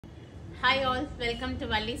Hi all, welcome to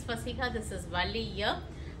Vallis Vaseha. This is Valli here.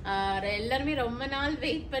 எல்லாரும் ரொம்ப நாள்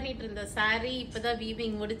wait பண்ணிட்டு இருந்த saree இப்பதான்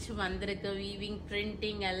weaving முடிச்சு வந்திருக்கு. weaving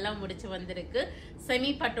printing எல்லாம் முடிச்சு வந்திருக்கு.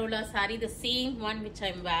 Semi patola saree, the same one which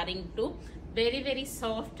I am wearing too. Very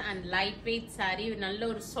soft and lightweight saree. நல்ல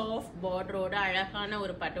ஒரு soft border ஓட அழகான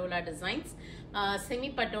ஒரு patola designs.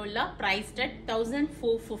 Semi patola priced at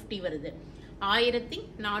 1450 வருது.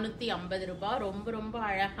 1450 ரூபாய். ரொம்ப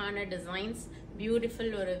அழகான டிசைன்ஸ்,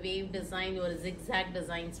 பியூட்டிஃபுல் ஒரு வேவ் டிசைன், ஒரு zigzag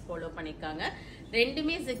டிசைன்ஸ் ஃபாலோ பண்ணிருக்காங்க.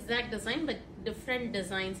 ரெண்டுமே zigzag design but different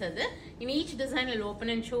designs. அது in each design will open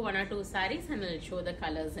and show one or two sarees and will show the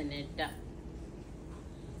colors in it.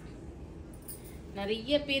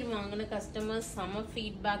 நிறைய பேர் வாங்கின கஸ்டமர்ஸ் செம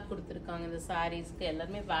feedback கொடுத்துருக்காங்க இந்த சாரீஸ்க்கு.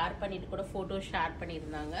 எல்லாருமே வேர் பண்ணிட்டு கூட ஃபோட்டோ ஷேர்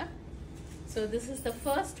பண்ணியிருந்தாங்க. So this is the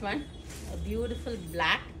first one, beautiful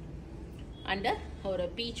black under ஒரு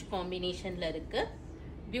peach combinationல இருக்கு.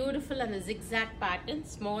 Beautiful and the zigzag pattern,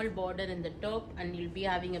 small border in the top and you'll be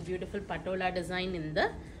having a beautiful patola design in the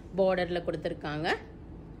borderல கொடுத்திருக்காங்க.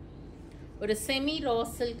 ஒரு semi raw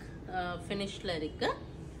silk finishல இருக்கு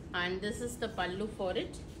and this is the pallu for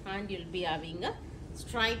it and you'll be having a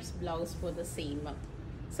stripes blouse for the same one.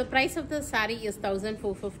 So price of the saree is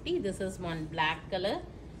 1450. This is one black color,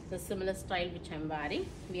 the similar style which I'm wearing.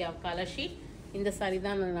 We have color sheet. இந்த saree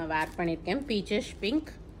தான் நான் wear பண்ணிருக்கேன். peachish pink,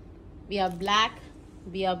 we have black,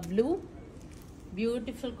 we have blue,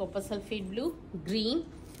 beautiful copper sulphate blue, green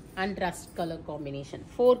and rust color combination.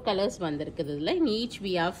 4 colors வந்திருக்கு இதுல. in each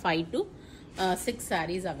we have 5 to 6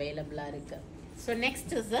 sarees available இருக்கு. So next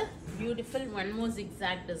is a beautiful one more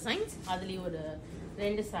zigzag designs. அதுல ஒரு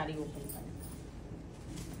ரெண்டு saree open பண்ணேன்.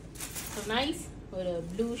 So nice ஒரு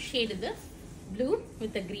blue shade இது, blue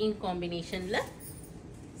with a green combinationல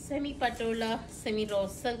semi patola semi raw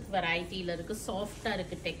silk variety la irukku. soft ah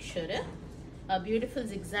irukku texture, a beautiful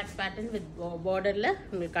zigzag pattern with border la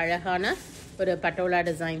ungalku alagana oru patola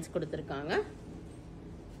designs kuduthirukanga.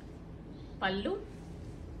 pallu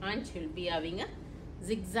and you'll be having a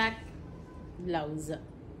zigzag blouse.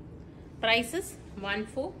 Price is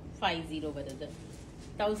 1450 varudhu.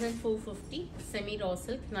 1450 semi raw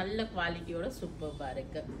silk, nalla quality oda superb ah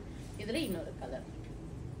irukku. idhula innoru color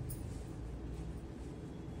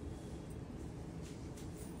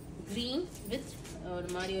green with ஒரு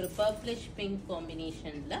மாதிரி ஒரு purplish pink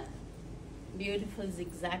combinationல beautiful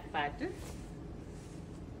zigzag pattern,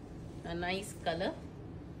 a nice color,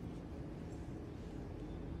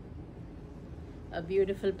 a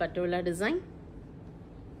beautiful patola design,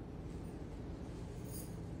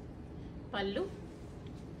 pallu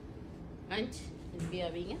and we'll be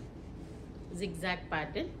having a zigzag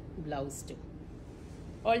pattern blouse too.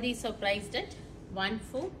 All these are priced at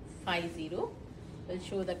 1450. We'll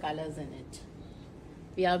show the colors in it.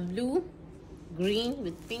 We have blue, green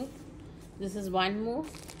with pink. This is one more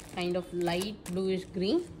kind of light bluish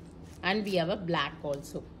green and we have a black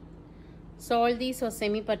also. So all these are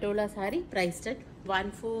semi patola saree priced at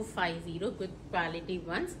 1450. good quality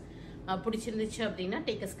ones. புடிச்சிருந்துச்சு அப்படினா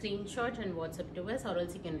take a screenshot and WhatsApp to us, or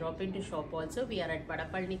else you can drop into shop also. We are at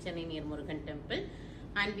Vadapalani, Chennai near Murugan temple.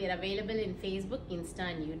 And we are available in Facebook, Insta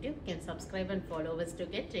and YouTube. You can subscribe and follow us to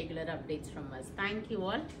get regular updates from us. Thank you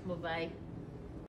all. Bye-bye.